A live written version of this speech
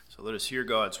Let us hear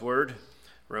God's word,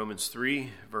 Romans 3,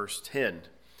 verse 10.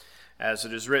 As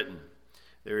it is written,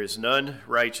 there is none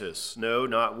righteous, no,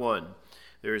 not one.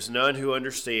 There is none who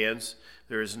understands.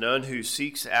 There is none who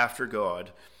seeks after God.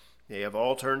 They have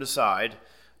all turned aside.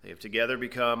 They have together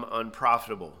become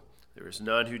unprofitable. There is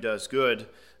none who does good,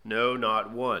 no,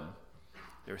 not one.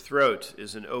 Their throat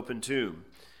is an open tomb.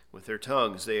 With their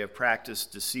tongues they have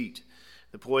practiced deceit.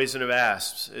 The poison of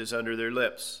asps is under their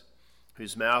lips,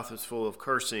 whose mouth is full of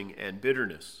cursing and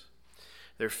bitterness.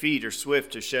 Their feet are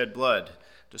swift to shed blood.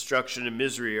 Destruction and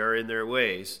misery are in their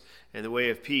ways, and the way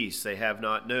of peace they have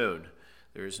not known.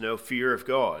 There is no fear of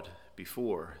God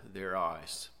before their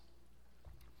eyes.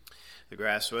 The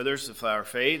grass withers, the flower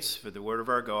fades, but the word of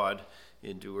our God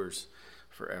endures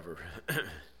forever.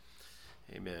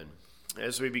 Amen.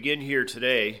 As we begin here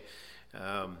today,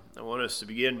 I want us to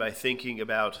begin by thinking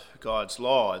about God's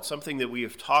law. It's something that we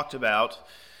have talked about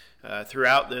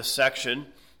throughout this section.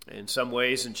 In some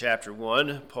ways in chapter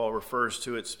 1, Paul refers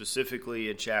to it specifically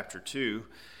in chapter 2.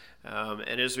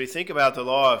 And as we think about the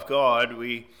law of God,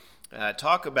 we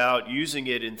talk about using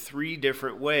it in three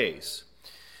different ways.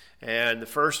 And the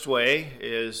first way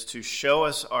is to show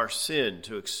us our sin,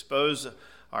 to expose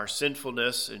our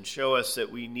sinfulness and show us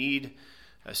that we need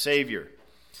a Savior.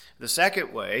 The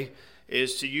second way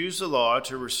is to use the law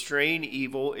to restrain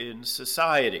evil in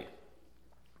society.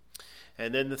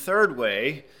 And then the third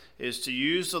way is to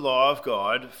use the law of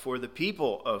God for the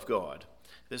people of God.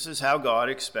 This is how God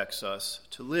expects us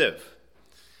to live.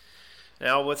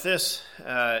 Now, with this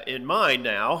in mind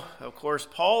now, of course,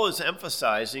 Paul is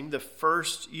emphasizing the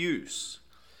first use.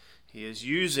 He is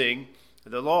using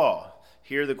the law.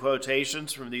 Here are the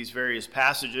quotations from these various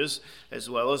passages, as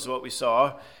well as what we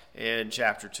saw in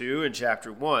chapter 2 and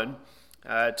chapter 1,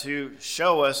 to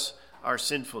show us our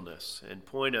sinfulness and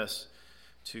point us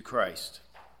to Christ.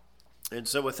 And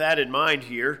so with that in mind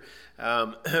here,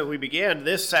 we began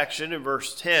this section in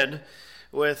verse 10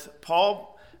 with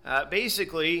Paul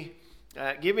basically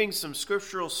giving some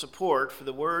scriptural support for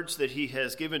the words that he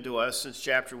has given to us since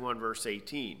chapter 1, verse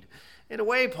 18. In a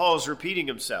way, Paul is repeating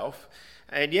himself,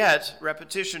 and yet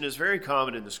repetition is very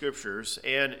common in the scriptures,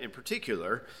 and in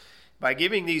particular, by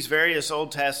giving these various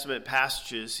Old Testament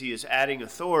passages, he is adding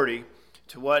authority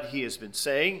to what he has been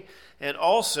saying, and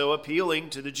also appealing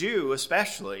to the Jew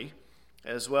especially,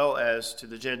 as well as to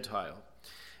the Gentile.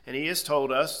 And he has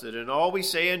told us that in all we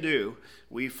say and do,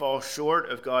 we fall short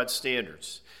of God's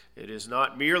standards. It is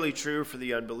not merely true for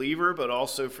the unbeliever, but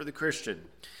also for the Christian.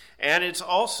 And it's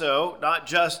also not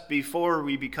just before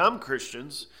we become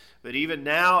Christians, but even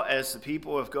now as the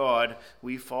people of God,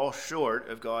 we fall short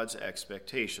of God's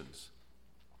expectations.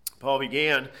 Paul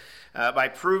began by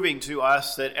proving to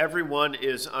us that everyone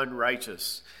is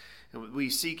unrighteous. We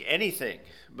seek anything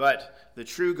but the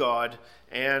true God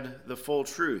and the full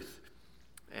truth.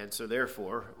 And so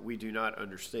therefore, we do not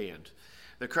understand.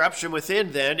 The corruption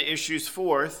within then issues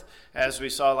forth, as we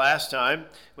saw last time,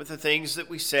 with the things that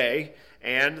we say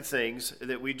and the things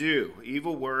that we do,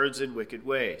 evil words and wicked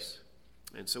ways.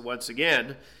 And so once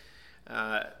again,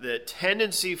 the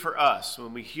tendency for us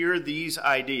when we hear these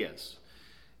ideas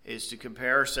is to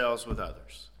compare ourselves with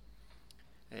others.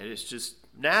 And it's just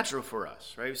natural for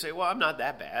us, right? We say, well, I'm not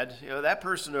that bad. That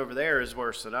person over there is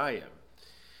worse than I am.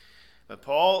 But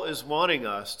Paul is wanting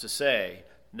us to say,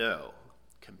 no,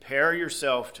 compare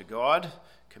yourself to God,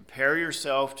 compare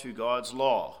yourself to God's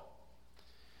law.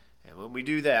 And when we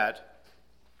do that,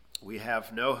 we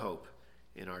have no hope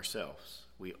in ourselves.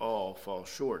 We all fall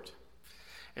short.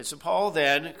 And so Paul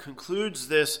then concludes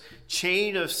this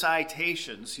chain of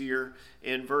citations here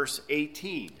in verse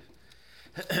 18.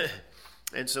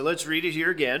 And so let's read it here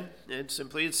again. And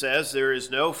simply it says, there is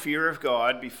no fear of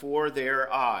God before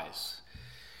their eyes.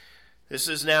 This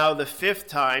is now the fifth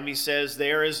time he says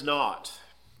there is not.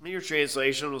 Your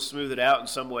translation will smooth it out in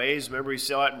some ways. Remember we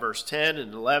saw it in verse 10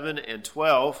 and 11 and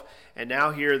 12. And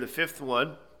now here the fifth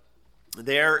one,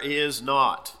 there is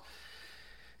not.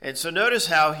 And so notice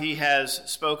how he has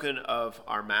spoken of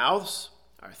our mouths,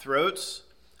 our throats,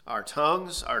 our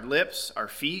tongues, our lips, our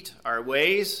feet, our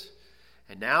ways,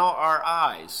 and now our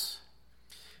eyes.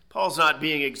 Paul's not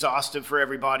being exhaustive for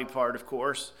every body part, of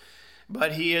course,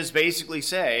 but he is basically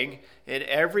saying in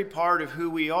every part of who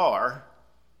we are,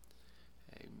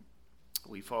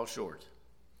 we fall short.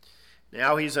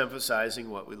 Now he's emphasizing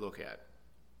what we look at.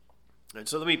 And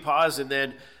so let me pause and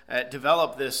then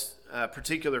develop this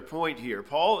particular point here.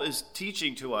 Paul is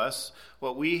teaching to us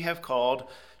what we have called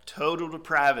total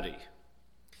depravity.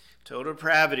 Total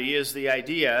depravity is the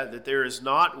idea that there is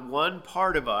not one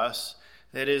part of us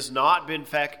that has not been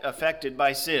affected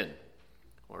by sin.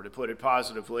 Or to put it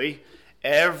positively,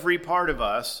 every part of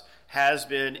us has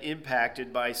been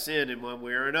impacted by sin in one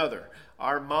way or another.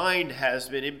 Our mind has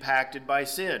been impacted by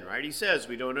sin, right? He says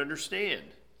we don't understand.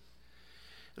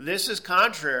 This is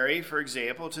contrary, for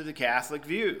example, to the Catholic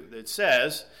view that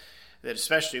says that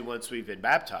especially once we've been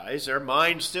baptized, our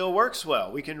mind still works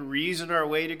well. We can reason our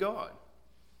way to God.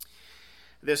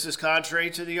 This is contrary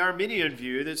to the Arminian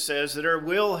view that says that our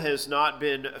will has not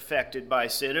been affected by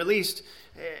sin, at least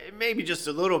maybe just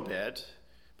a little bit,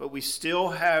 but we still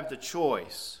have the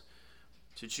choice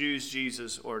to choose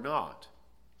Jesus or not.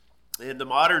 In the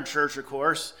modern church, of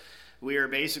course, we are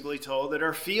basically told that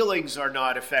our feelings are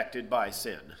not affected by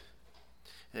sin,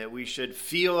 that we should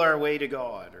feel our way to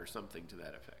God or something to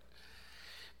that effect.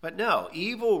 But no,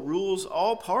 evil rules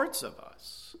all parts of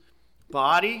us,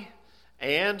 body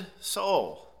and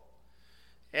soul.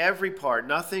 Every part,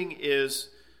 nothing is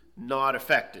not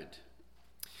affected.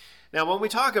 Now, when we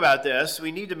talk about this,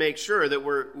 we need to make sure that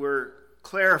we're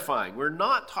clarifying. We're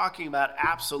not talking about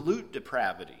absolute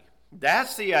depravity.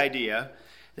 That's the idea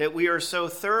that we are so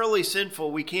thoroughly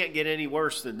sinful we can't get any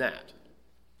worse than that.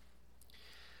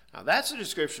 Now, that's a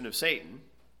description of Satan.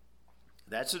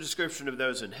 That's a description of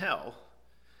those in hell.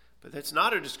 But that's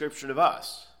not a description of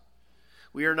us.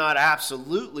 We are not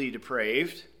absolutely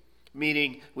depraved,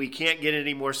 meaning we can't get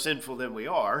any more sinful than we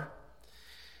are.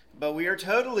 But we are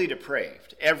totally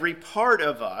depraved. Every part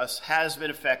of us has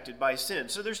been affected by sin.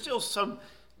 So there's still some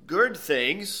good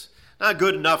things, not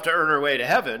good enough to earn our way to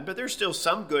heaven, but there's still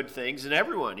some good things in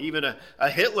everyone. Even a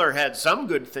Hitler had some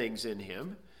good things in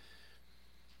him,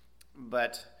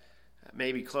 but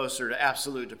maybe closer to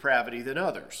absolute depravity than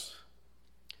others.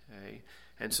 Okay?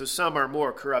 And so some are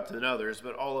more corrupt than others,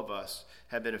 but all of us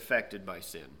have been affected by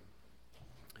sin.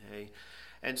 Okay?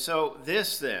 And so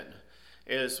this then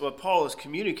is what Paul is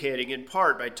communicating in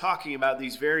part by talking about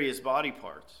these various body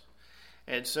parts.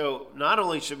 And so not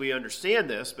only should we understand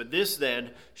this, but this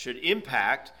then should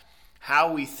impact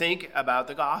how we think about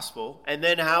the gospel and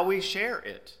then how we share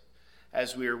it.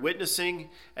 As we are witnessing,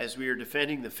 as we are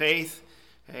defending the faith,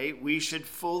 okay, we should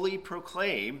fully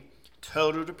proclaim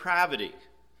total depravity.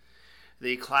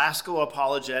 The classical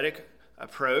apologetic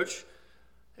approach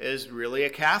is really a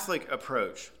Catholic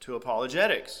approach to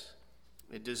apologetics.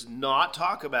 It does not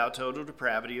talk about total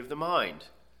depravity of the mind.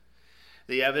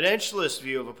 The evidentialist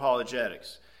view of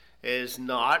apologetics is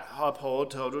not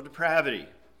uphold total depravity.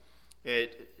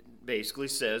 It basically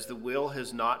says the will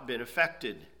has not been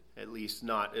affected, at least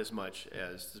not as much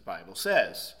as the Bible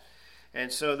says. And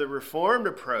so the Reformed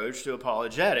approach to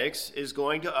apologetics is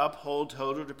going to uphold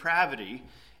total depravity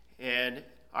and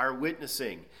our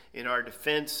witnessing in our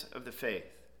defense of the faith.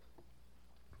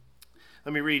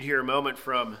 Let me read here a moment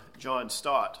from John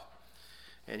Stott,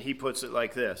 and he puts it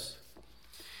like this.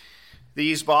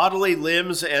 These bodily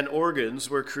limbs and organs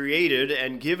were created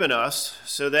and given us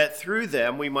so that through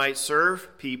them we might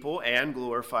serve people and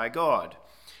glorify God.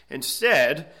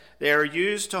 Instead, they are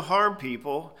used to harm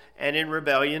people and in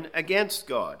rebellion against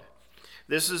God.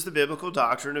 This is the biblical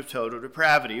doctrine of total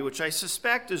depravity, which I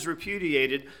suspect is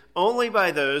repudiated only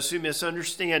by those who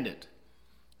misunderstand it.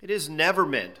 It is never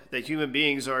meant that human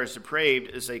beings are as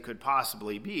depraved as they could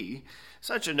possibly be.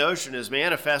 Such a notion is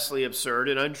manifestly absurd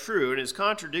and untrue and is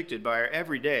contradicted by our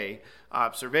everyday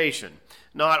observation.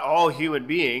 Not all human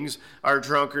beings are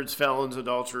drunkards, felons,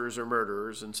 adulterers, or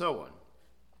murderers, and so on.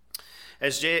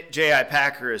 As J.I.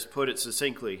 Packer has put it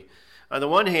succinctly, on the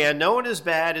one hand, no one as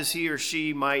bad as he or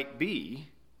she might be,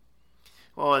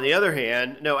 while on the other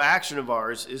hand, no action of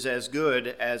ours is as good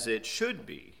as it should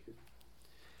be.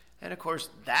 And of course,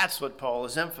 that's what Paul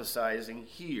is emphasizing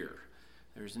here.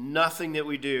 There's nothing that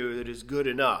we do that is good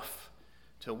enough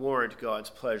to warrant God's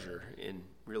pleasure in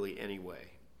really any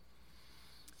way.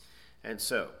 And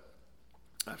so,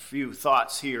 a few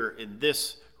thoughts here in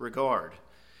this regard.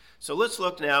 So let's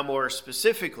look now more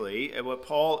specifically at what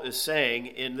Paul is saying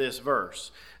in this verse.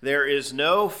 There is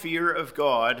no fear of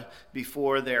God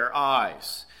before their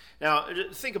eyes. Now,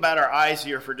 think about our eyes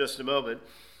here for just a moment.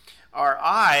 Our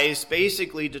eyes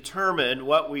basically determine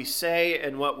what we say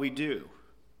and what we do.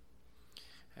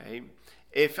 Okay?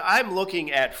 If I'm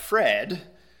looking at Fred,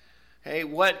 okay,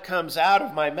 what comes out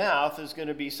of my mouth is going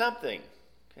to be something,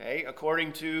 okay,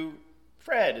 according to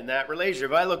Fred in that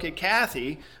relationship. If I look at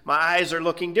Kathy, my eyes are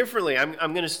looking differently. I'm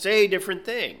going to say different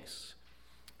things.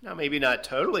 Now, maybe not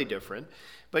totally different,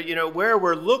 but where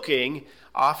we're looking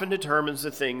often determines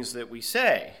the things that we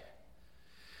say.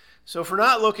 So if we're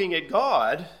not looking at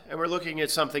God and we're looking at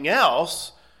something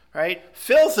else, right,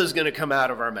 filth is going to come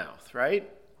out of our mouth, right?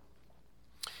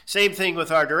 Same thing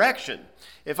with our direction.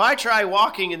 If I try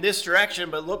walking in this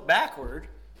direction but look backward,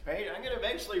 right, I'm going to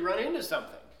eventually run into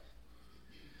something.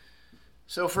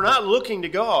 So if we're not looking to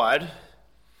God,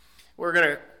 we're going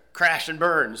to crash and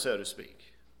burn, so to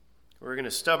speak. We're going to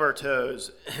stub our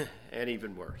toes, and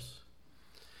even worse.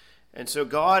 And so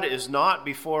God is not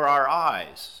before our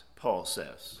eyes, Paul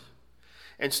says.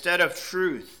 Instead of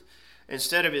truth,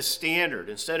 instead of his standard,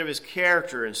 instead of his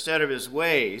character, instead of his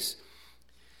ways,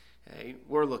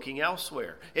 we're looking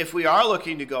elsewhere. If we are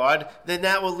looking to God, then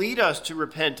that will lead us to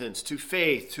repentance, to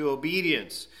faith, to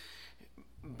obedience.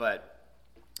 But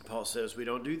Paul says we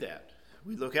don't do that.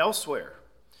 We look elsewhere.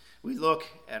 We look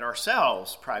at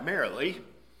ourselves primarily.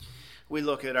 We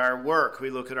look at our work, we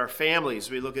look at our families,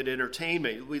 we look at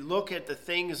entertainment, we look at the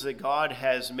things that God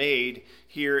has made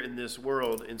here in this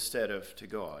world instead of to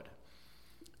God.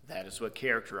 That is what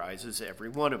characterizes every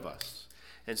one of us.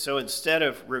 And so instead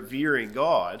of revering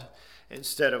God,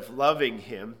 instead of loving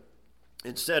him,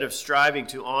 instead of striving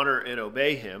to honor and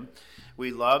obey him,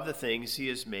 we love the things he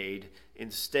has made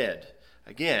instead.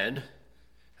 Again,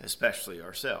 especially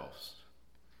ourselves.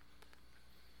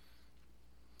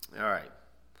 All right.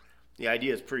 The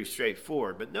idea is pretty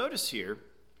straightforward, but notice here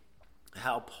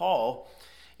how Paul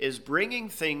is bringing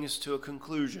things to a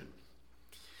conclusion.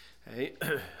 Okay?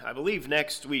 I believe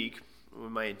next week,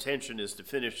 when my intention is to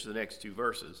finish the next two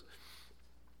verses,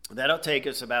 that'll take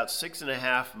us about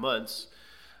 6.5 months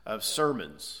of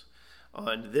sermons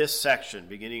on this section,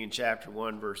 beginning in chapter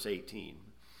 1, verse 18.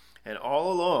 And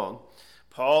all along,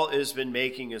 Paul has been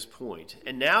making his point.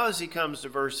 And now as he comes to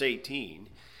verse 18,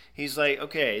 he's like,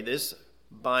 okay, this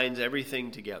binds everything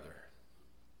together.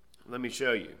 Let me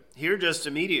show you. Here just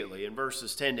immediately in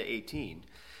verses 10 to 18, do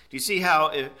you see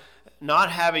how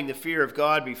not having the fear of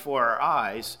God before our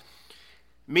eyes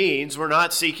means we're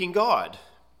not seeking God.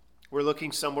 We're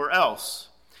looking somewhere else.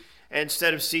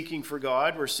 Instead of seeking for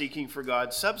God, we're seeking for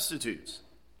God's substitutes.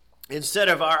 Instead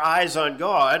of our eyes on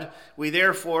God, we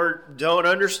therefore don't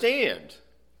understand.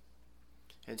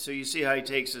 And so you see how he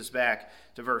takes us back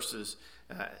to verses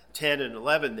 10 and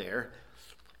 11 there.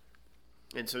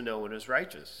 And so no one is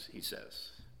righteous, he says.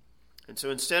 And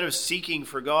so instead of seeking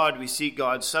for God, we seek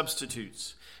God's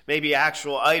substitutes. Maybe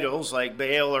actual idols like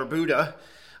Baal or Buddha,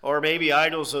 or maybe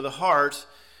idols of the heart,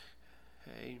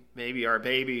 maybe our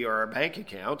baby or our bank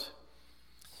account.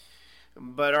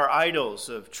 But our idols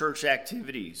of church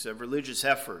activities, of religious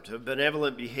effort, of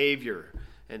benevolent behavior,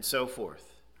 and so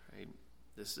forth. Right?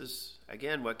 This is,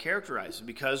 again, what characterizes.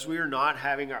 Because we are not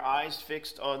having our eyes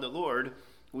fixed on the Lord,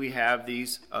 we have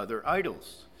these other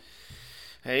idols.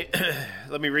 Hey,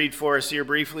 let me read for us here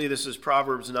briefly. This is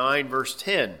Proverbs 9, verse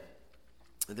 10.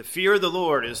 The fear of the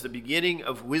Lord is the beginning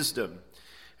of wisdom,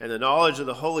 and the knowledge of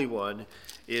the Holy One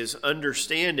is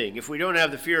understanding. If we don't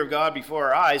have the fear of God before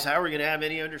our eyes, how are we going to have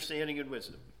any understanding and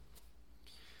wisdom?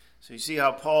 So you see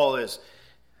how Paul is,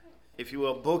 if you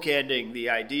will, bookending the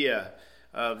idea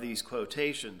of these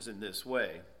quotations in this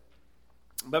way.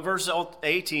 But verse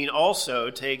 18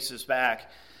 also takes us back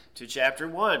to chapter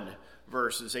 1,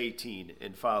 verses 18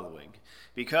 and following.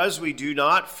 Because we do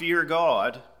not fear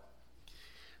God,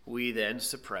 we then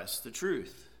suppress the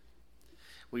truth.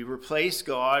 We replace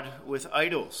God with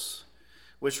idols,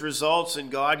 which results in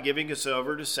God giving us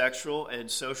over to sexual and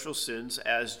social sins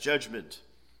as judgment.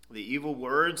 The evil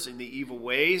words and the evil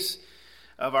ways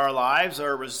of our lives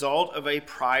are a result of a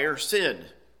prior sin.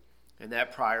 And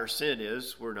that prior sin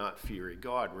is we're not fearing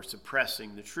God. We're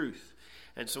suppressing the truth.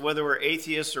 And so whether we're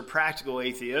atheists or practical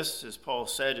atheists, as Paul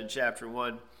said in chapter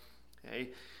 1,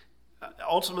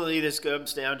 ultimately this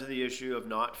comes down to the issue of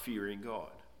not fearing God,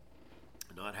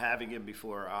 not having him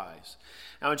before our eyes.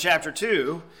 Now in chapter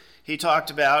 2, he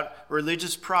talked about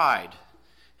religious pride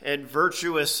and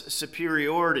virtuous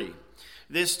superiority.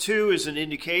 This too is an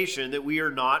indication that we are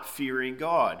not fearing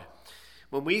God.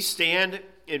 When we stand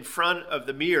in front of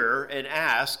the mirror and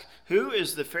ask, who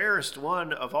is the fairest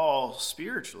one of all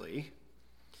spiritually?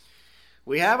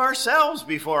 We have ourselves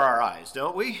before our eyes,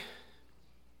 don't we?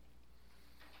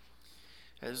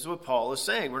 And this is what Paul is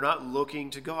saying. We're not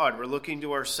looking to God. We're looking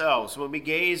to ourselves. When we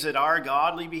gaze at our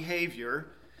godly behavior,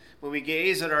 when we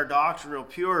gaze at our doctrinal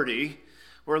purity,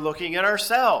 we're looking at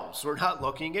ourselves. We're not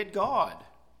looking at God.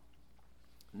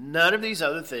 None of these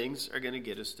other things are going to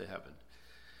get us to heaven.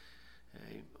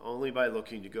 Only by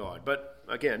looking to God. But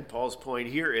again, Paul's point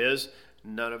here is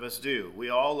none of us do. We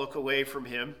all look away from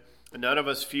him. None of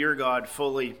us fear God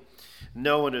fully.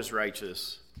 No one is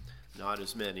righteous, not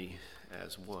as many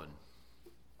as one.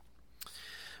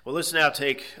 Well, let's now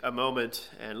take a moment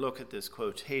and look at this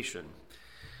quotation.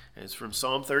 And it's from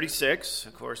Psalm 36.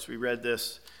 Of course, we read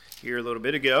this here a little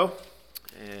bit ago.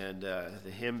 And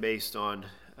the hymn based on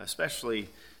especially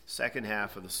second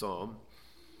half of the psalm.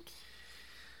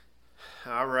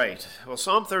 All right. Well,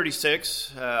 Psalm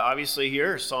 36, obviously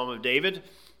here, Psalm of David,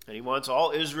 and he wants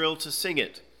all Israel to sing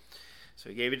it. So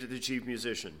he gave it to the chief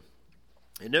musician.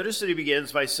 And notice that he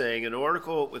begins by saying, an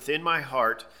oracle within my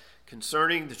heart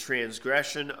concerning the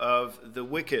transgression of the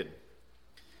wicked.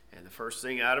 And the first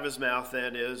thing out of his mouth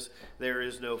then is, there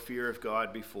is no fear of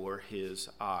God before his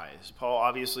eyes. Paul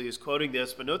obviously is quoting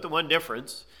this, but note the one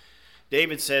difference.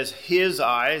 David says his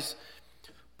eyes.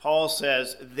 Paul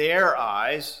says their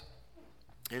eyes.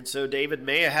 And so David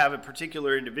may have a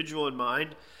particular individual in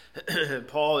mind.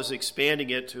 Paul is expanding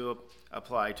it to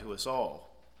apply to us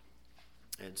all.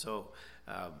 And so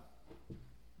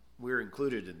we're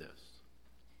included in this.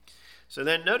 So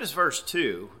then notice verse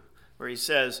 2, where he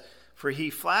says, for he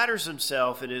flatters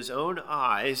himself in his own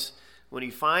eyes when he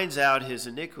finds out his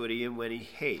iniquity and when he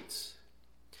hates.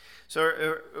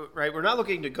 So, right, we're not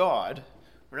looking to God.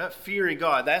 We're not fearing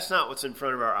God. That's not what's in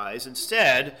front of our eyes.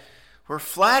 Instead, we're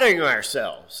flattering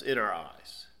ourselves in our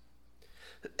eyes.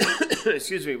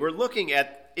 Excuse me. We're looking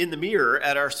in the mirror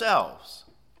at ourselves.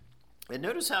 And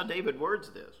notice how David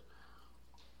words this.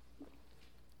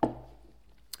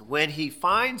 When he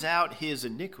finds out his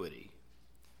iniquity,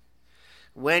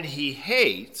 when he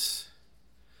hates,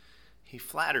 he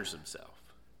flatters himself.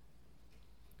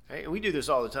 Right? And we do this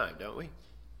all the time, don't we?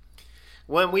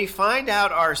 When we find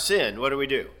out our sin, what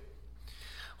do?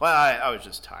 Well, I was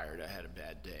just tired. I had a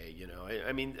bad day, you know.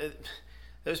 I mean,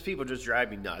 those people just drive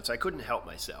me nuts. I couldn't help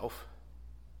myself.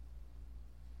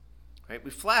 Right?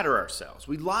 We flatter ourselves.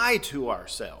 We lie to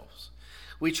ourselves.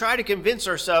 We try to convince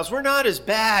ourselves we're not as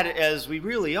bad as we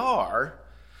really are.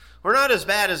 We're not as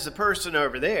bad as the person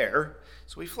over there.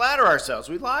 So we flatter ourselves.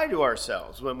 We lie to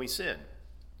ourselves when we sin.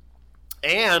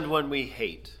 And when we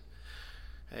hate.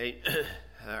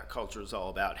 Our culture is all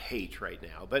about hate right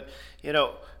now. But, you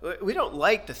know, we don't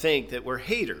like to think that we're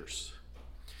haters.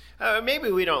 Maybe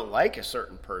we don't like a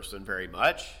certain person very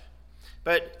much.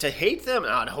 But to hate them?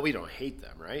 Oh, no, we don't hate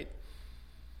them, right?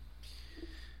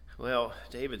 Well,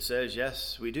 David says,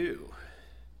 yes, we do.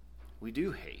 We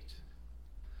do hate.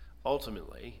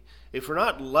 Ultimately, if we're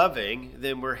not loving,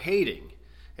 then we're hating.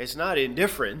 It's not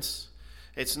indifference.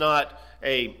 It's not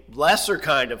a lesser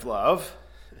kind of love.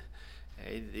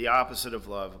 The opposite of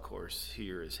love, of course,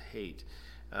 here is hate.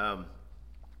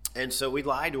 And so we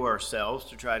lie to ourselves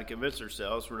to try to convince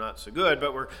ourselves we're not so good,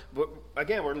 but we're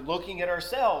looking at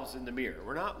ourselves in the mirror.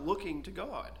 We're not looking to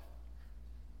God.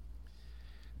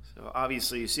 So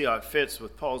obviously you see how it fits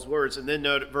with Paul's words. And then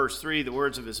note at verse 3, the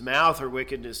words of his mouth are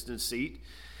wickedness and deceit.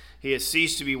 He has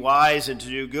ceased to be wise and to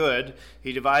do good.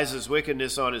 He devises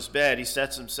wickedness on his bed. He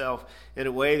sets himself in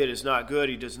a way that is not good.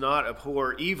 He does not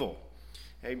abhor evil.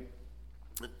 Okay.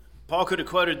 Paul could have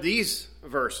quoted these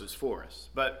verses for us,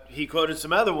 but he quoted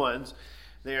some other ones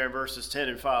there in verses 10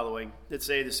 and following that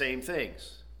say the same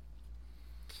things.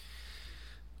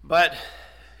 But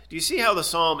do you see how the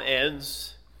psalm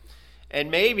ends? And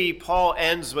maybe Paul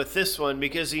ends with this one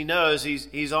because he knows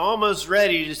he's almost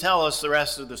ready to tell us the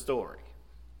rest of the story.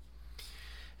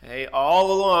 Okay,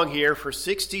 all along here for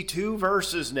 62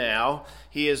 verses now,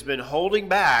 he has been holding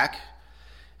back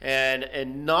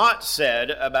and not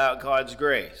said about God's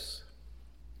grace.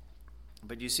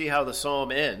 But you see how the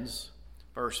psalm ends,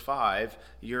 verse 5,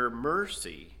 your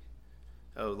mercy,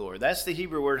 O Lord. That's the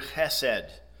Hebrew word chesed,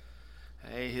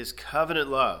 his covenant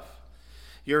love.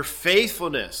 Your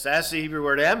faithfulness, that's the Hebrew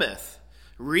word emeth,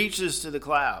 reaches to the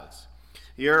clouds.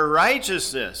 Your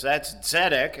righteousness, that's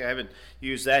tzedek. I haven't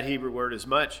used that Hebrew word as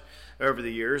much over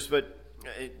the years, but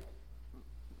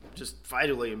just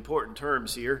vitally important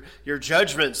terms here. Your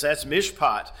judgments, that's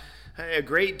mishpat, a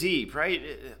great deep, right?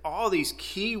 All these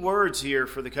key words here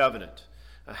for the covenant,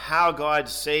 how God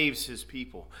saves his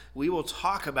people. We will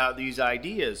talk about these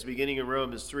ideas beginning in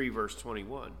Romans 3, verse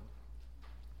 21.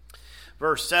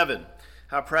 Verse 7,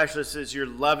 how precious is your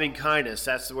loving kindness.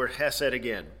 That's the word hesed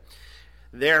again.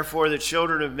 Therefore the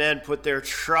children of men put their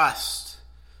trust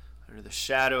under the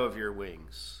shadow of your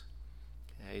wings.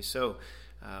 Okay, so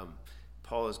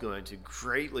Paul is going to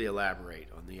greatly elaborate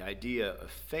on the idea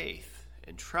of faith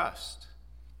and trust.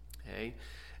 Okay?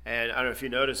 And I don't know if you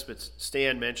noticed, but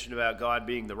Stan mentioned about God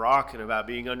being the rock and about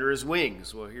being under his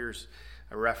wings. Well, here's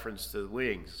a reference to the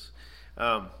wings.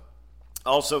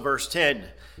 Also, verse 10,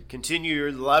 continue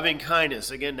your loving kindness.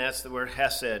 Again, that's the word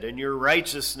hesed. And your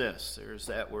righteousness. There's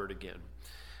that word again.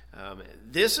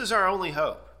 This is our only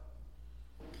hope.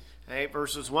 Okay,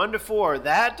 verses 1 to 4,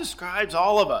 that describes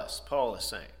all of us, Paul is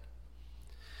saying.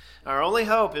 Our only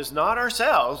hope is not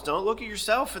ourselves. Don't look at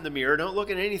yourself in the mirror. Don't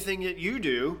look at anything that you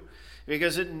do,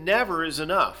 because it never is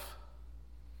enough.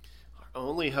 Our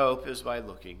only hope is by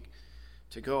looking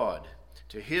to God,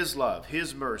 to his love,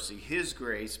 his mercy, his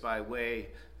grace by way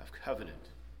of covenant.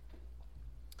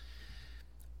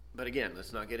 But again,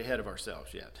 let's not get ahead of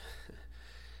ourselves yet.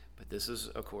 But this is,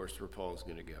 of course, where Paul is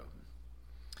going to go.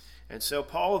 And so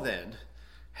Paul then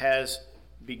has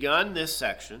begun this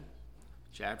section,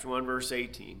 chapter 1, verse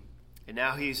 18, and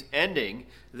now he's ending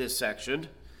this section,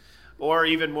 or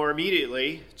even more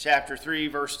immediately, chapter 3,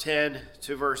 verse 10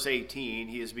 to verse 18.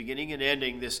 He is beginning and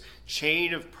ending this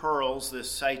chain of pearls,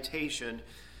 this citation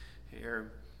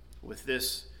here with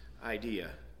this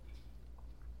idea.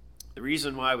 The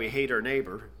reason why we hate our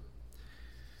neighbor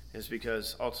is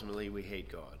because ultimately we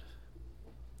hate God.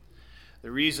 The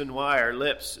reason why our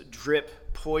lips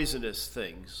drip poisonous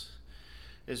things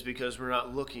is because we're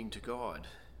not looking to God.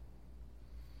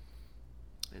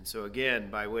 And so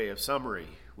again, by way of summary,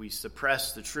 we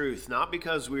suppress the truth, not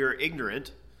because we are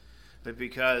ignorant, but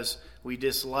because we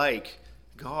dislike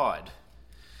God.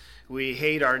 We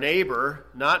hate our neighbor,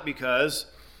 not because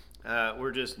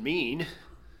we're just mean,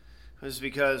 it's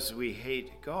because we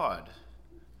hate God.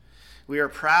 We are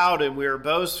proud and we are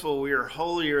boastful, we are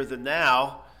holier than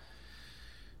thou,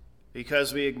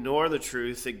 because we ignore the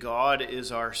truth that God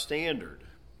is our standard.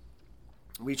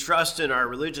 We trust in our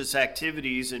religious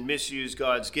activities and misuse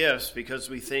God's gifts because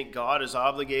we think God is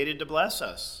obligated to bless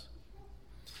us.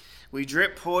 We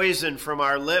drip poison from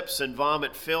our lips and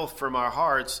vomit filth from our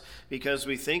hearts because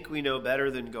we think we know better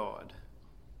than God.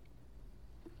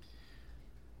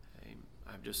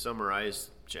 I've just summarized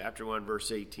chapter 1, verse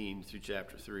 18 through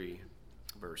chapter 3,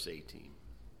 verse 18.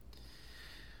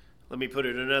 Let me put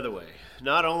it another way.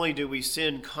 Not only do we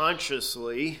sin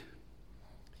consciously,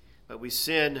 but we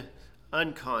sin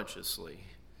unconsciously.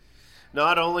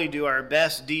 Not only do our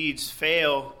best deeds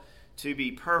fail to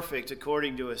be perfect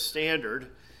according to a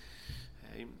standard,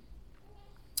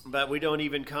 but we don't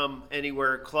even come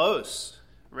anywhere close.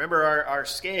 Remember our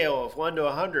scale of 1 to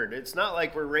 100. It's not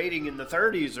like we're rating in the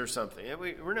 30s or something.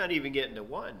 We're not even getting to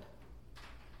 1.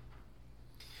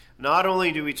 Not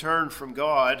only do we turn from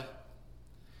God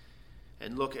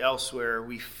and look elsewhere,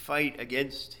 we fight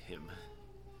against him,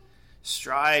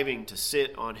 striving to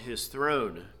sit on his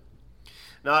throne.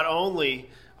 Not only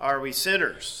are we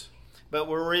sinners, but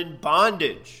we're in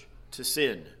bondage to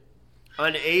sin,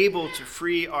 unable to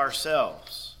free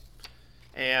ourselves.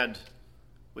 And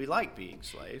we like being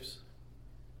slaves.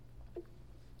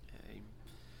 Okay.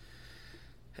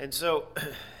 And so,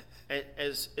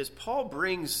 as Paul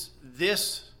brings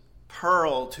this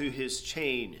pearl to his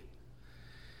chain,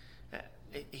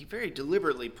 he very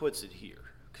deliberately puts it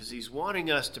here because he's wanting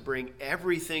us to bring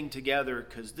everything together,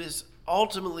 because this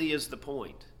ultimately is the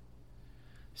point.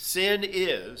 Sin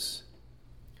is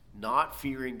not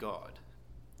fearing God.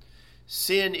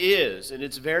 Sin is, in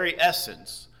its very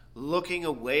essence, looking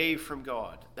away from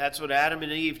God. That's what Adam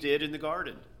and Eve did in the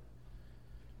garden.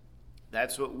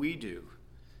 That's what we do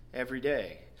every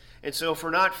day. And so if we're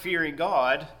not fearing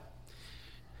God,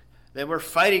 then we're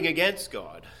fighting against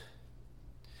God.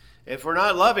 If we're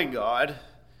not loving God,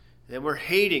 then we're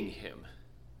hating him.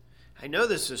 I know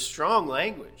this is strong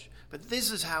language, but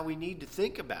this is how we need to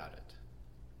think about it.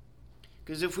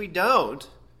 Because if we don't,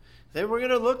 then we're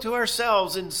going to look to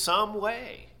ourselves in some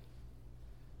way.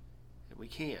 And we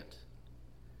can't.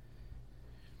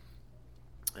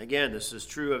 Again, this is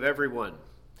true of everyone.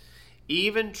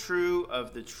 Even true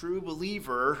of the true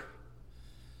believer.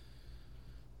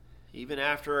 Even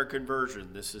after our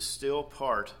conversion, this is still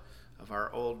part of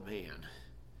our old man.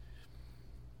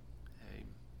 Okay.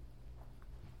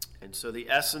 And so the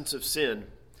essence of sin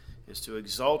is to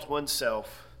exalt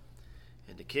oneself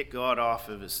and to kick God off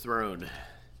of his throne.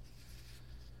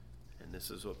 And this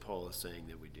is what Paul is saying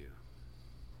that we do.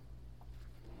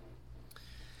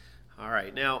 All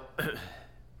right, now,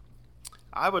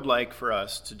 I would like for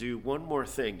us to do one more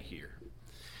thing here.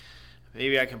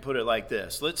 Maybe I can put it like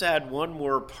this. Let's add one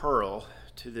more pearl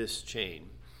to this chain.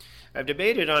 I've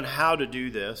debated on how to do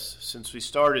this since we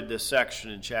started this section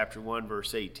in chapter 1,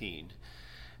 verse 18.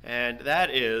 And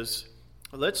that is,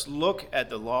 let's look at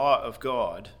the law of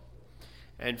God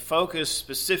and focus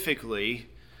specifically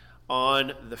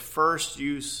on the first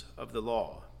use of the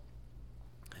law.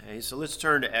 Okay, so let's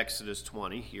turn to Exodus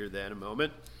 20 here then a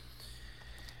moment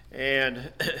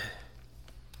and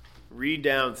read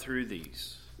down through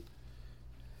these.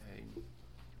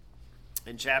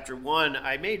 In chapter 1,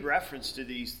 I made reference to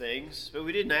these things, but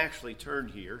we didn't actually turn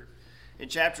here. In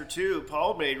chapter 2,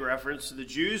 Paul made reference to the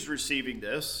Jews receiving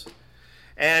this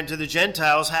and to the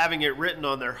Gentiles having it written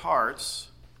on their hearts.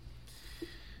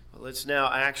 Well, let's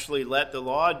now actually let the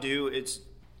law do its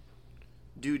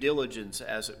due diligence,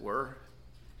 as it were.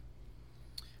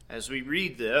 As we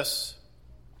read this,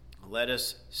 let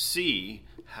us see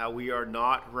how we are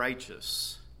not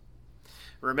righteous.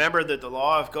 Remember that the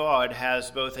law of God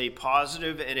has both a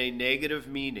positive and a negative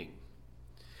meaning.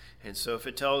 And so if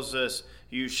it tells us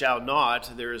you shall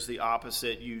not, there is the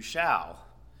opposite, you shall,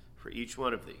 for each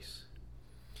one of these.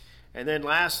 And then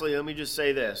lastly, let me just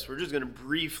say this. We're just going to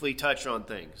briefly touch on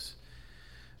things.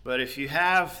 But if you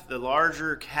have the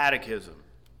larger catechism,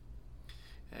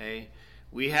 okay,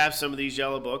 we have some of these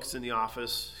yellow books in the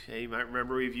office. Okay, you might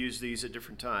remember we've used these at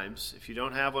different times. If you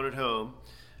don't have one at home,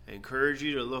 I encourage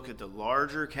you to look at the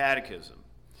larger catechism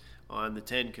on the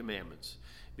Ten Commandments,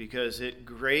 because it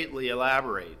greatly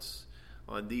elaborates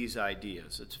on these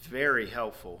ideas. It's very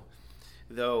helpful,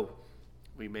 though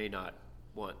we may not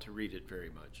want to read it very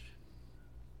much.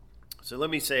 So let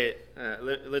me say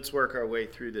it. Let's work our way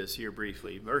through this here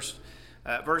briefly. Verse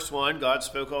 1, God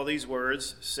spoke all these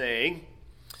words, saying,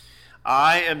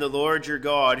 I am the Lord your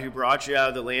God who brought you out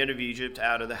of the land of Egypt,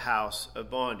 out of the house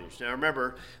of bondage. Now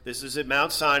remember, this is at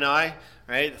Mount Sinai,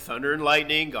 right? The thunder and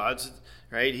lightning, God's,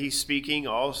 right? He's speaking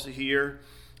also here,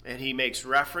 and he makes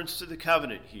reference to the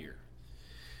covenant here.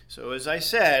 So as I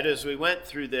said, as we went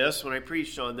through this, when I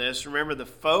preached on this, remember the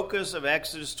focus of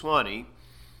Exodus 20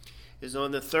 is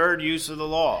on the third use of the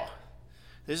law.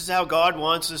 This is how God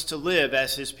wants us to live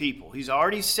as his people. He's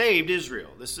already saved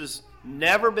Israel. This has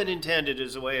never been intended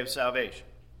as a way of salvation.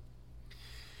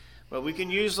 But we can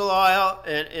use the law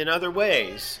in other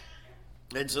ways.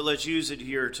 And so let's use it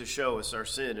here to show us our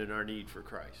sin and our need for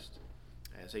Christ,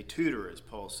 as a tutor, as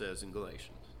Paul says in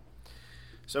Galatians.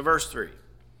 So verse 3,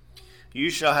 you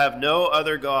shall have no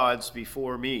other gods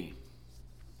before me.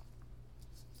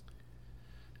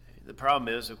 The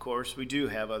problem is, of course, we do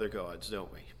have other gods,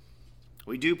 don't we?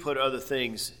 We do put other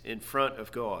things in front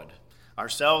of God,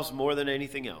 ourselves more than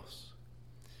anything else.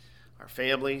 Our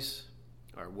families,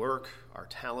 our work, our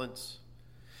talents.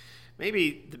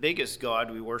 Maybe the biggest God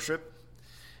we worship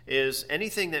is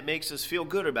anything that makes us feel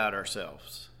good about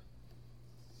ourselves.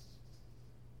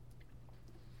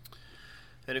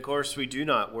 And of course, we do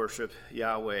not worship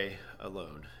Yahweh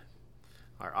alone.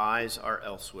 Our eyes are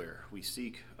elsewhere. We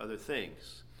seek other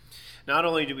things. Not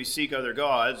only do we seek other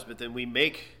gods, but then we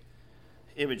make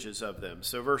images of them.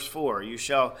 So verse 4, you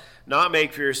shall not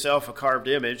make for yourself a carved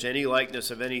image, any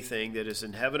likeness of anything that is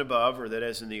in heaven above, or that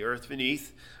is in the earth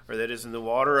beneath, or that is in the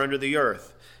water under the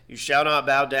earth. You shall not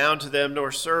bow down to them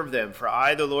nor serve them, for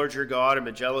I, the Lord your God, am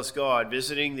a jealous God,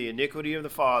 visiting the iniquity of the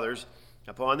fathers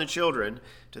upon the children,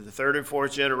 to the third and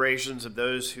fourth generations of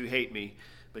those who hate me,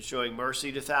 but showing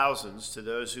mercy to thousands, to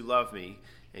those who love me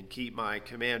and keep my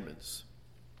commandments.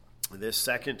 This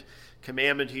second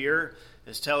commandment here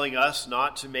is telling us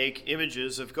not to make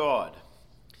images of God.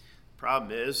 The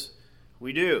problem is,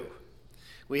 we do.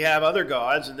 We have other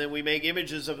gods, and then we make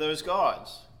images of those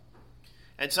gods.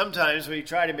 And sometimes we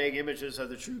try to make images of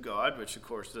the true God, which of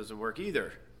course doesn't work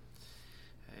either.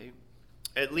 Okay?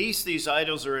 At least these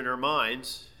idols are in our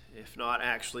minds, if not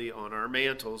actually on our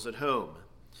mantles at home.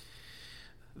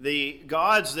 The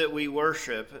gods that we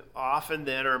worship often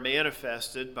then are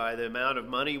manifested by the amount of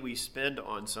money we spend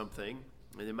on something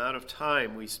and the amount of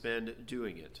time we spend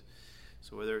doing it.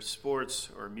 So whether it's sports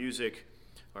or music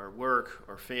or work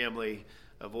or family,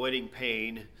 avoiding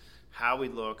pain, how we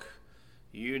look,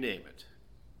 you name it.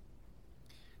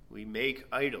 We make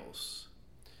idols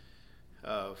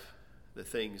of the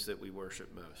things that we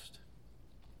worship most.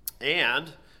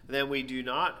 And then we do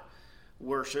not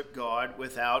worship God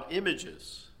without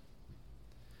images.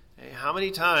 Hey, how many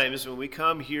times when we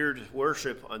come here to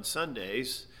worship on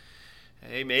Sundays,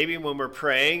 hey, maybe when we're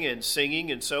praying and singing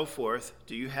and so forth,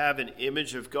 do you have an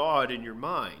image of God in your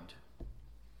mind?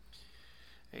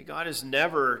 Hey, God has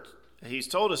never, he's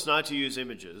told us not to use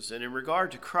images. And in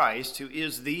regard to Christ, who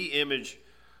is the image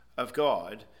of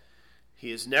God,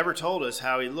 he has never told us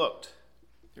how he looked.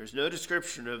 There's no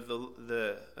description of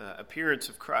the appearance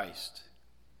of Christ.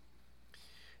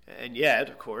 And yet,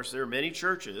 of course, there are many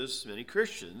churches, many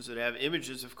Christians that have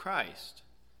images of Christ.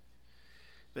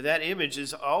 But that image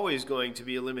is always going to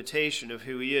be a limitation of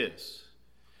who he is.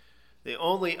 The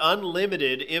only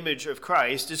unlimited image of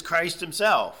Christ is Christ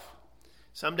himself.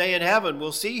 Someday in heaven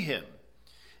we'll see him,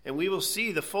 and we will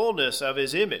see the fullness of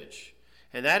his image.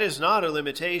 And that is not a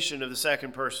limitation of the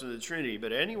second person of the Trinity,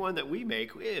 but anyone that we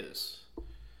make is.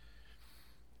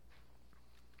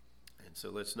 And so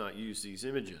let's not use these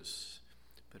images.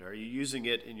 But are you using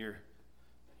it in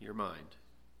your mind?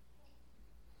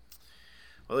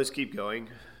 Well, let's keep going.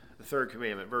 The third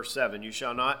commandment, verse 7, you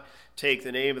shall not take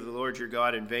the name of the Lord your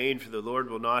God in vain, for the Lord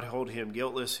will not hold him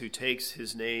guiltless who takes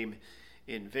his name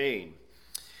in vain.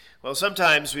 Well,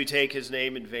 sometimes we take his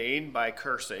name in vain by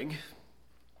cursing,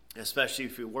 especially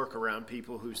if we work around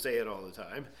people who say it all the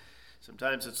time.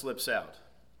 Sometimes it slips out.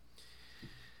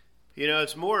 You know,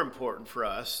 it's more important for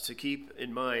us to keep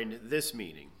in mind this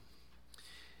meaning.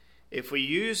 If we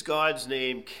use God's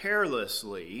name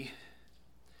carelessly,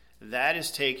 that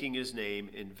is taking his name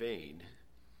in vain.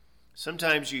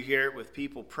 Sometimes you hear it with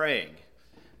people praying.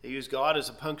 They use God as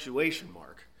a punctuation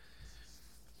mark.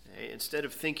 Instead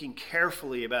of thinking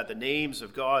carefully about the names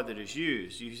of God that is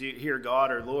used, you hear God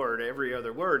or Lord every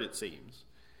other word, it seems.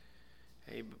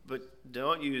 But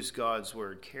don't use God's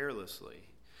word carelessly.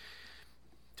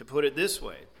 To put it this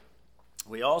way,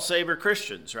 we all say we're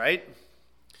Christians, right?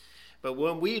 But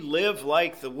when we live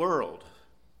like the world,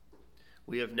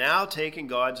 we have now taken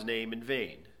God's name in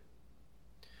vain.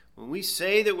 When we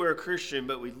say that we're a Christian,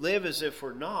 but we live as if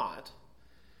we're not,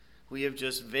 we have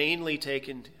just vainly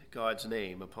taken God's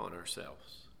name upon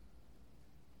ourselves.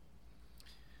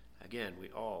 Again, we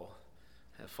all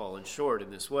have fallen short in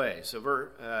this way. So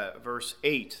verse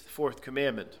 8, the fourth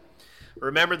commandment.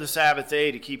 Remember the Sabbath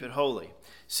day to keep it holy.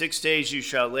 6 days you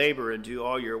shall labor and do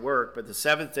all your work, but the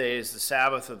seventh day is the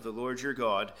Sabbath of the Lord your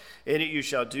God. In it you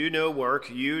shall do no work,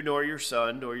 you nor your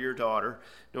son, nor your daughter,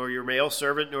 nor your male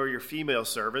servant, nor your female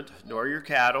servant, nor your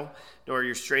cattle, nor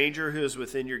your stranger who is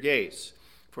within your gates.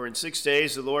 For in 6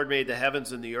 days the Lord made the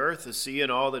heavens and the earth, the sea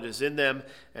and all that is in them,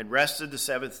 and rested the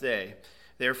seventh day.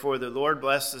 Therefore the Lord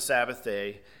blessed the Sabbath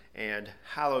day and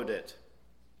hallowed it.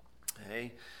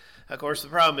 Okay? Of course, the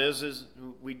problem is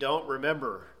we don't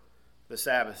remember the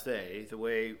Sabbath day the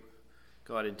way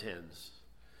God intends.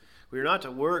 We are not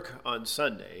to work on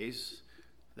Sundays.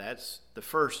 That's the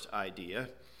first idea.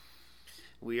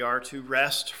 We are to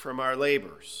rest from our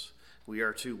labors. We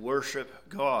are to worship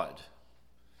God.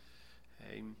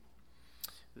 Okay?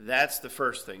 That's the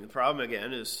first thing. The problem,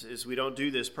 again, is we don't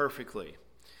do this perfectly.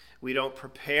 We don't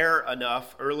prepare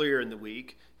enough earlier in the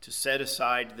week to set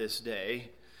aside this day.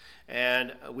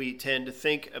 And we tend to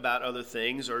think about other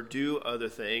things or do other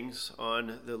things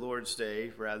on the Lord's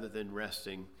day rather than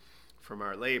resting from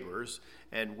our labors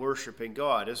and worshiping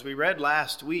God. As we read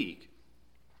last week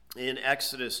in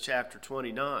Exodus chapter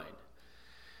 29,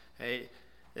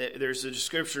 there's a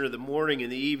description of the morning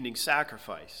and the evening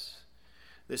sacrifice.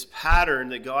 This pattern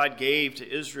that God gave to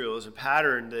Israel is a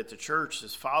pattern that the church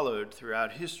has followed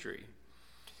throughout history.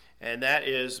 And that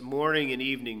is morning and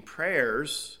evening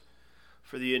prayers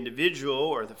for the individual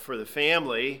or for the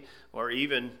family, or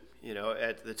even,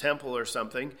 at the temple or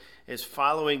something, is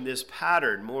following this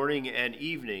pattern, morning and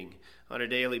evening, on a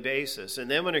daily basis.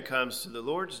 And then when it comes to the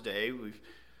Lord's Day, we've,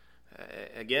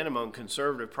 again, among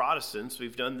conservative Protestants,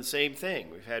 we've done the same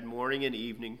thing. We've had morning and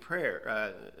evening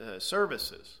prayer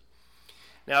services.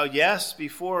 Now, yes,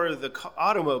 before the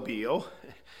automobile,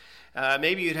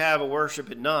 maybe you'd have a worship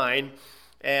at 9,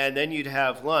 and then you'd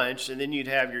have lunch, and then you'd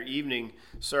have your evening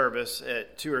service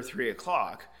at 2 or 3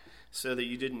 o'clock, so that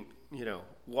you didn't,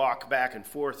 walk back and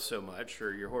forth so much,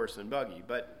 or your horse and buggy.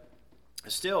 But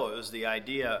still, it was the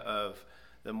idea of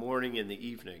the morning and the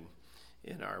evening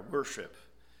in our worship.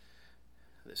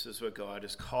 This is what God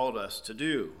has called us to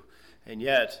do, and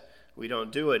yet we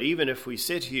don't do it. Even if we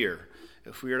sit here,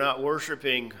 if we are not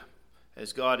worshiping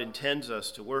as God intends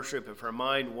us to worship, if our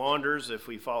mind wanders, if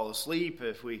we fall asleep,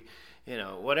 if we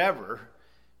whatever,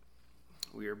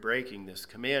 we are breaking this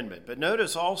commandment. But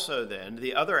notice also then,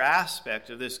 the other aspect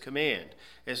of this command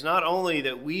is not only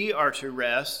that we are to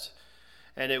rest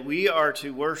and that we are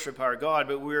to worship our God,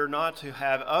 but we are not to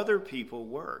have other people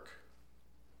work.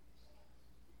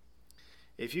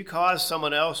 If you cause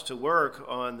someone else to work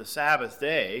on the Sabbath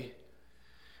day,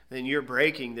 then you're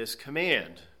breaking this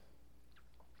command.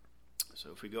 So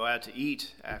if we go out to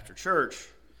eat after church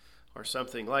or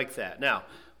something like that. Now,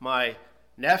 my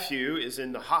nephew is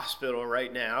in the hospital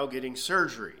right now getting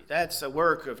surgery. That's a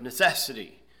work of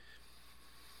necessity.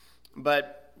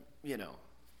 But,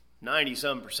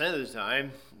 90-some% of the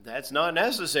time, that's not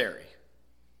necessary.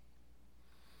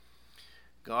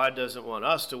 God doesn't want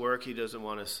us to work. He doesn't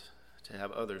want us to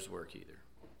have others work either.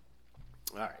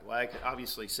 All right, well, I could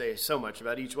obviously say so much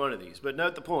about each one of these, but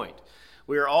note the point.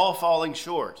 We are all falling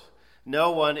short. No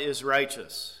one is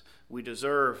righteous. We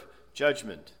deserve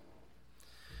judgment.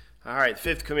 All right, the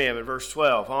fifth commandment, verse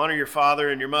 12. Honor your father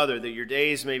and your mother, that your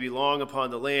days may be long upon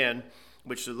the land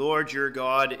which the Lord your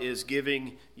God is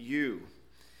giving you.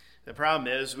 The problem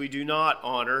is we do not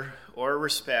honor or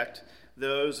respect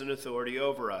those in authority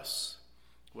over us,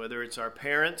 whether it's our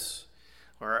parents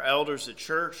or our elders at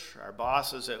church, our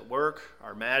bosses at work,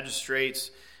 our magistrates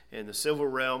in the civil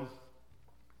realm.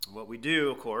 What we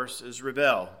do, of course, is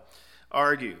rebel,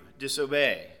 argue,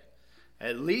 disobey,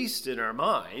 at least in our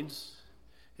minds,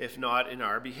 if not in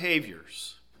our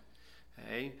behaviors.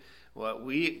 Okay? What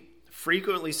we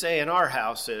frequently say in our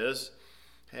house is,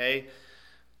 hey,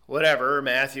 whatever,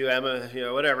 Matthew, Emma,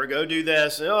 whatever, go do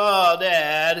this. Oh,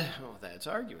 Dad. Well, that's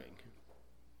arguing.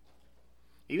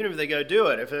 Even if they go do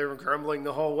it, if they're grumbling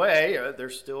the whole way, they're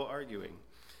still arguing.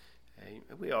 Okay?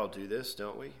 We all do this,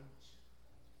 don't we?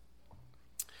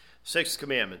 Sixth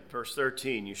commandment, verse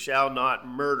 13, you shall not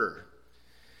murder.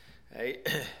 Okay?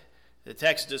 The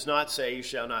text does not say you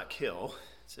shall not kill.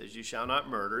 It says you shall not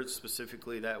murder. It's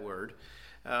specifically that word.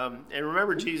 And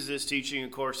remember Jesus' teaching,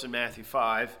 of course, in Matthew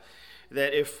 5,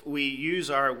 that if we use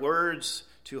our words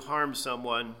to harm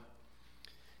someone,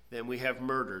 then we have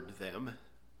murdered them.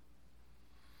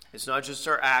 It's not just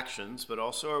our actions, but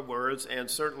also our words, and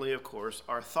certainly, of course,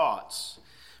 our thoughts.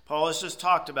 Paul has just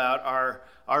talked about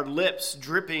our lips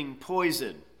dripping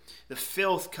poison, the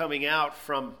filth coming out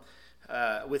from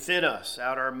within us,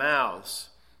 out our mouths.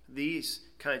 These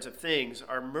kinds of things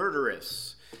are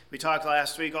murderous. We talked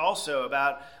last week also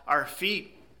about our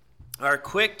feet are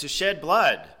quick to shed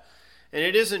blood. And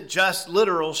it isn't just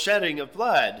literal shedding of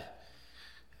blood.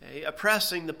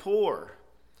 Oppressing the poor,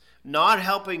 not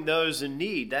helping those in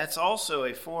need, that's also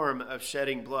a form of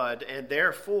shedding blood, and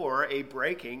therefore a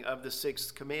breaking of the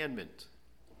sixth commandment.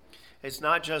 It's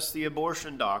not just the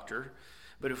abortion doctor,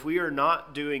 but if we are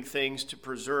not doing things to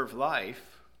preserve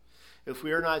life, if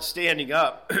we are not standing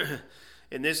up,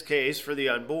 in this case for the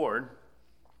unborn,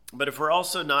 but if we're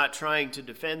also not trying to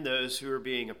defend those who are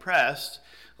being oppressed,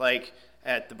 like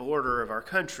at the border of our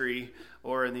country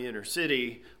or in the inner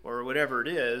city or whatever it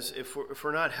is, if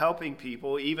we're not helping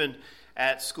people, even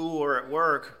at school or at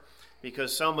work,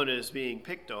 because someone is being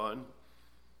picked on,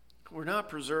 we're not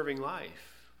preserving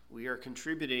life. We are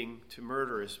contributing to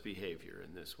murderous behavior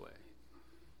in this way.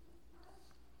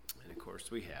 And of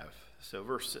course we have. So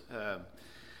verse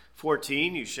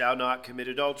 14, you shall not commit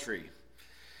adultery.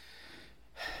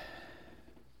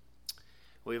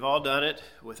 We've all done it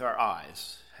with our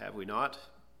eyes, have we not?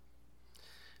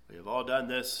 We have all done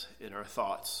this in our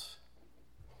thoughts.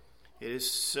 It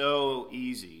is so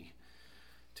easy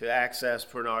to access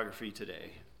pornography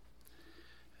today.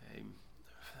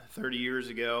 30 years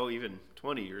ago, even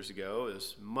 20 years ago, it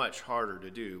was much harder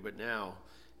to do, but now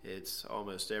it's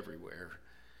almost everywhere.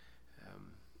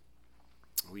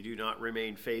 We do not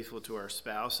remain faithful to our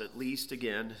spouse, at least,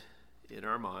 again, in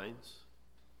our minds.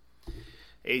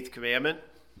 Eighth commandment,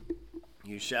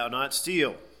 you shall not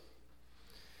steal.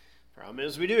 Problem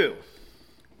is we do.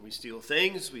 We steal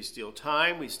things, we steal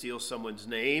time, we steal someone's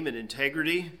name and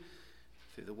integrity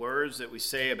through the words that we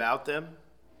say about them.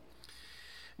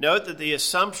 Note that the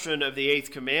assumption of the eighth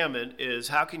commandment is,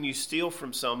 how can you steal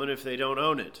from someone if they don't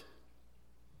own it?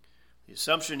 The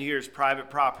assumption here is private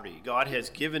property. God has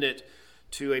given it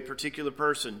to a particular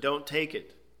person. Don't take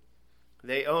it.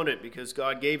 They own it because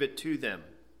God gave it to them.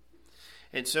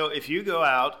 And so if you go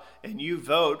out and you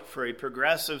vote for a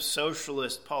progressive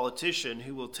socialist politician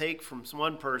who will take from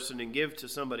one person and give to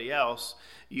somebody else,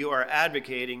 you are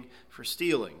advocating for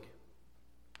stealing.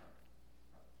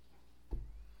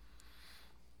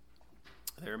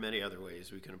 There are many other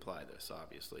ways we can apply this,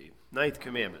 obviously. Ninth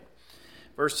commandment,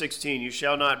 verse 16, you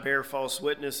shall not bear false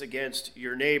witness against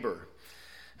your neighbor.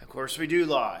 Of course, we do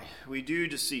lie. We do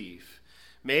deceive.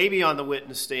 Maybe on the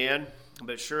witness stand,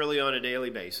 but surely on a daily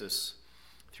basis.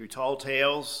 Through tall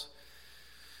tales,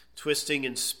 twisting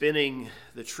and spinning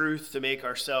the truth to make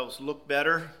ourselves look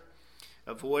better,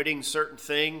 avoiding certain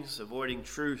things, avoiding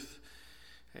truth,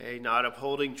 not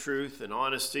upholding truth and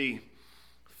honesty,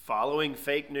 following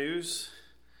fake news.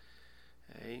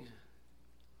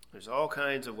 There's all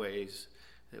kinds of ways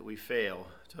that we fail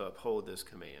to uphold this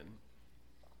command.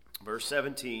 Verse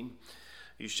 17,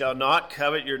 you shall not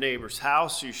covet your neighbor's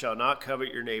house, you shall not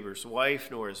covet your neighbor's wife,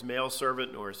 nor his male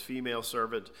servant, nor his female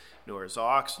servant, nor his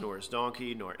ox, nor his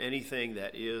donkey, nor anything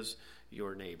that is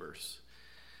your neighbor's.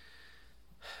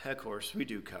 Of course, we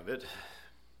do covet.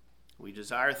 We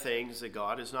desire things that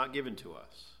God has not given to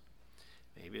us.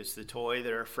 Maybe it's the toy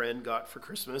that our friend got for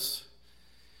Christmas.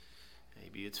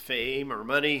 Maybe it's fame or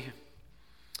money.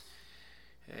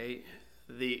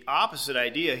 The opposite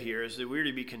idea here is that we're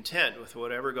to be content with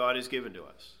whatever God has given to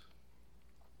us.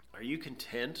 Are you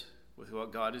content with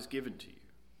what God has given to you?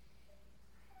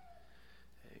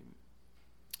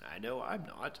 I know I'm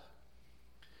not.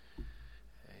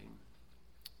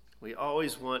 We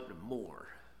always want more.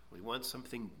 We want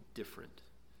something different.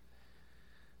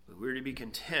 But we're to be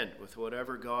content with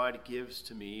whatever God gives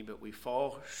to me, but we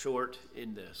fall short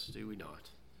in this, do we not?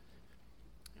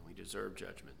 And we deserve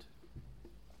judgment.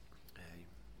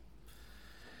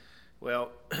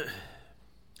 Well,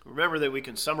 remember that we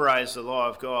can summarize the law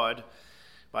of God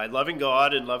by loving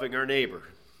God and loving our neighbor.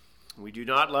 We do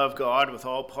not love God with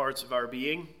all parts of our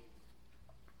being.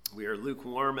 We are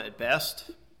lukewarm at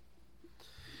best.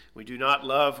 We do not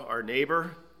love our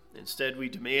neighbor. Instead, we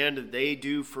demand that they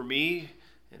do for me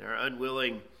and are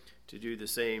unwilling to do the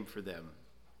same for them.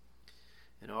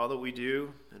 In all that we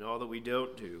do and all that we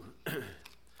don't do,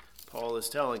 Paul is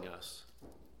telling us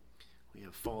we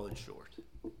have fallen short.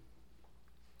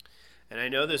 And I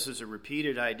know this is a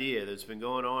repeated idea that's been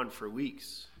going on for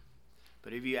weeks,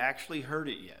 but have you actually heard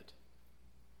it yet?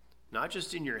 Not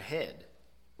just in your head,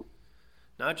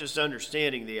 not just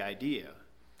understanding the idea,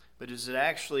 but does it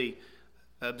actually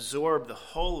absorb the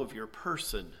whole of your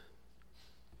person?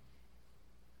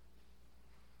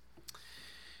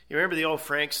 You remember the old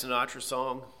Frank Sinatra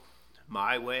song,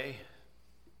 My Way?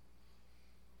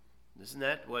 Isn't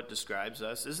that what describes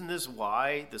us? Isn't this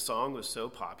why the song was so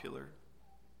popular?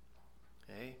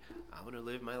 Hey, I want to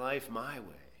live my life my way.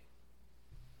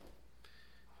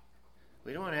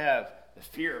 We don't want to have the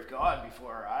fear of God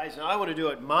before our eyes. No, I want to do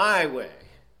it my way.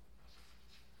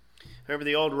 Remember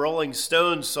the old Rolling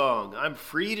Stones song, I'm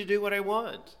free to do what I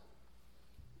want.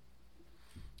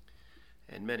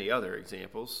 And many other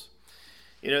examples.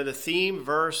 You know, the theme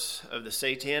verse of the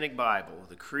Satanic Bible,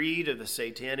 the creed of the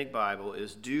Satanic Bible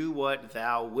is do what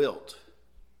thou wilt.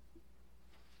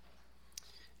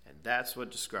 And that's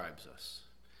what describes us.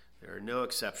 There are no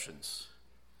exceptions.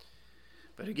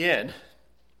 But again,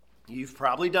 you've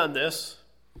probably done this,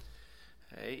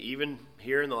 even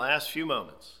here in the last few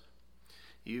moments.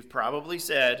 You've probably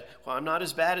said, well, I'm not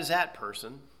as bad as that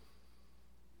person.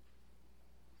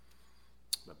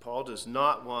 But Paul does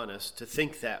not want us to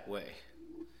think that way.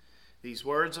 These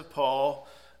words of Paul,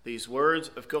 these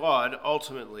words of God,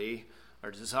 ultimately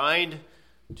are designed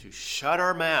to shut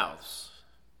our mouths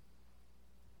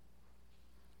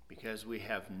because we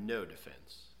have no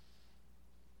defense.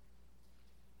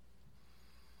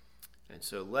 And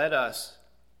so let us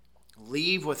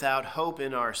leave without hope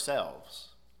in ourselves,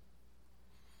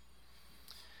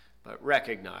 but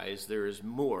recognize there is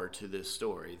more to this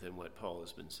story than what Paul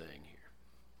has been saying here.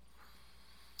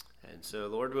 And so,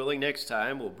 Lord willing, next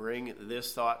time we'll bring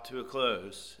this thought to a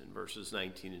close in verses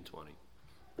 19 and 20.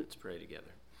 Let's pray together.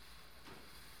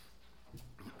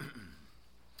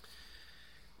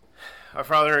 Our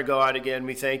Father and God, again,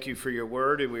 we thank you for your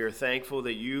word, and we are thankful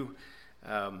that you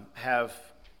have,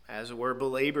 as it were,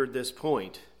 belabored this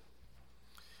point,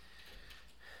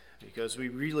 because we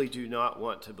really do not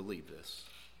want to believe this.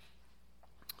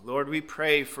 Lord, we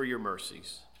pray for your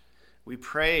mercies. We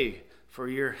pray for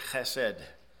your chesed,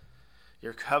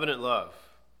 your covenant love,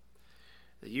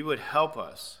 that you would help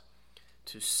us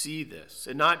to see this,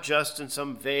 and not just in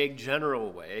some vague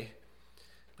general way,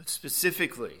 but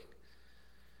specifically,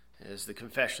 as the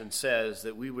confession says,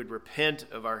 that we would repent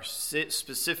of our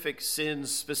specific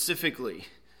sins specifically.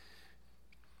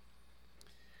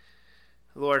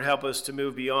 Lord, help us to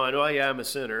move beyond, oh, yeah, I'm a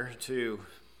sinner, to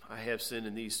I have sinned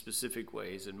in these specific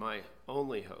ways, and my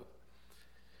only hope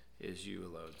is you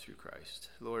alone through Christ.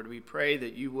 Lord, we pray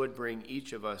that you would bring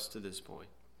each of us to this point,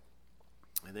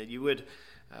 and that you would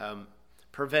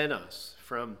prevent us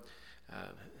from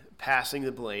passing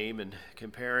the blame and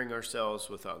comparing ourselves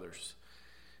with others,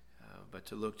 but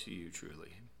to look to you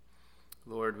truly.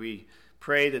 Lord, we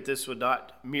pray that this would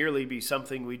not merely be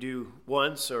something we do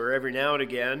once or every now and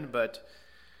again, but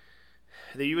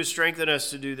that you would strengthen us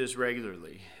to do this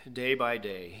regularly, day by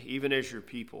day, even as your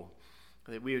people,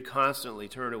 that we would constantly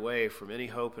turn away from any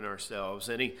hope in ourselves,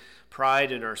 any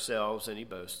pride in ourselves, any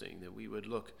boasting, that we would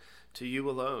look to you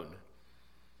alone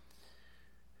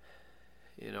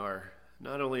in our,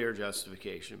 not only our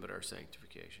justification, but our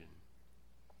sanctification.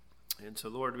 And so,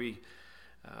 Lord, we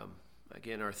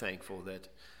again are thankful that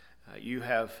you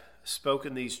have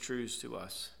spoken these truths to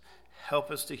us. Help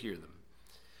us to hear them,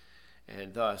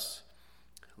 and thus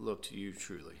look to you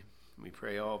truly. We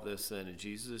pray all of this then in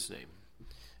Jesus' name.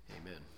 Amen.